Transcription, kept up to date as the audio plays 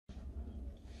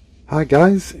Hi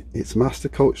guys, it's Master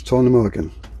Coach Tony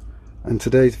Morgan, and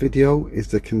today's video is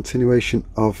the continuation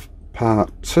of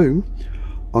part 2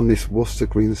 on this Worcester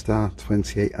Greenstar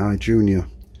 28i Junior.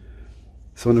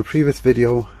 So in the previous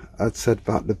video I'd said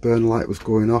that the burn light was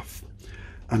going off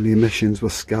and the emissions were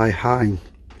sky high.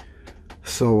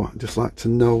 So I'd just like to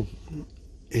know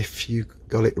if you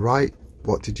got it right.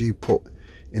 What did you put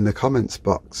in the comments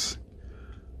box?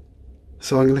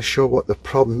 So I'm going to show what the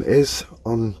problem is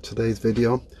on today's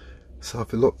video. So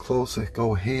if you look closer,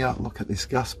 go here, look at this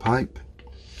gas pipe.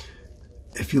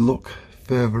 If you look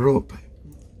further up,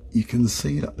 you can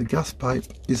see that the gas pipe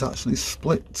is actually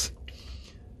split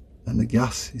and the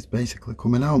gas is basically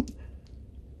coming out,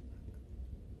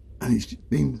 and it's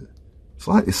been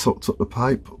slightly sucked up the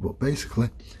pipe, but basically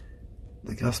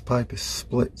the gas pipe is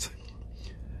split.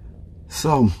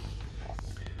 So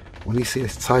when you see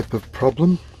this type of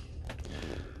problem,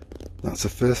 that's the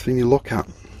first thing you look at.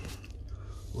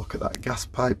 Look at that gas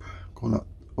pipe going up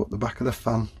the back of the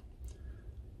fan,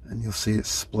 and you'll see it's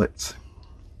split.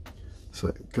 So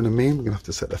it's going to mean we're going to have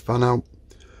to set the fan out,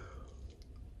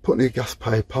 put new gas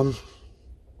pipe on,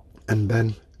 and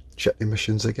then check the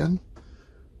emissions again.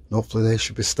 And hopefully they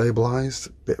should be stabilised.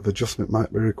 A bit of adjustment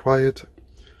might be required,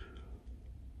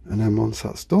 and then once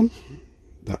that's done,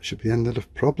 that should be the end of the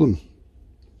problem.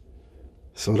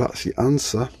 So that's the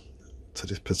answer to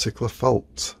this particular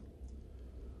fault.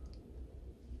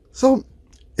 So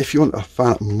if you want to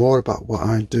find out more about what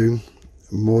I do,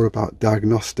 more about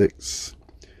diagnostics,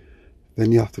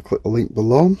 then you have to click the link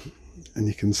below and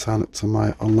you can sign up to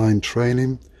my online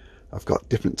training. I've got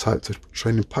different types of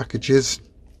training packages.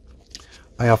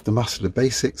 I have the Master the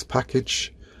Basics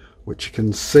package, which you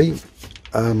can see,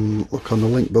 look on the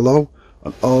link below,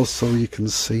 and also you can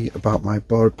see about my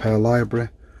boiler repair library,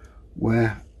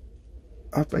 where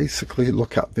I basically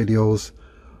look at videos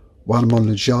while I'm on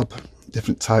the job,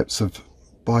 different types of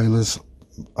boilers,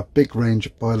 a big range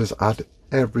of boilers I add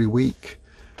every week,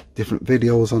 different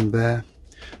videos on there,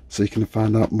 so you can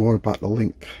find out more about the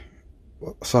link,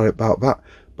 about that,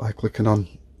 by clicking on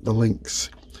the links.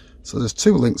 So there's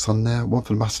two links on there, one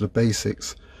for the Master of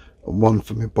Basics and one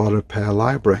for my boiler repair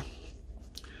library.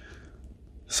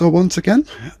 So once again,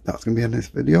 that's going to be the end of this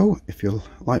video. If you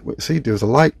like what you see, do us a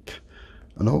like,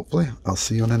 and hopefully I'll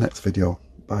see you on the next video.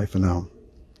 Bye for now.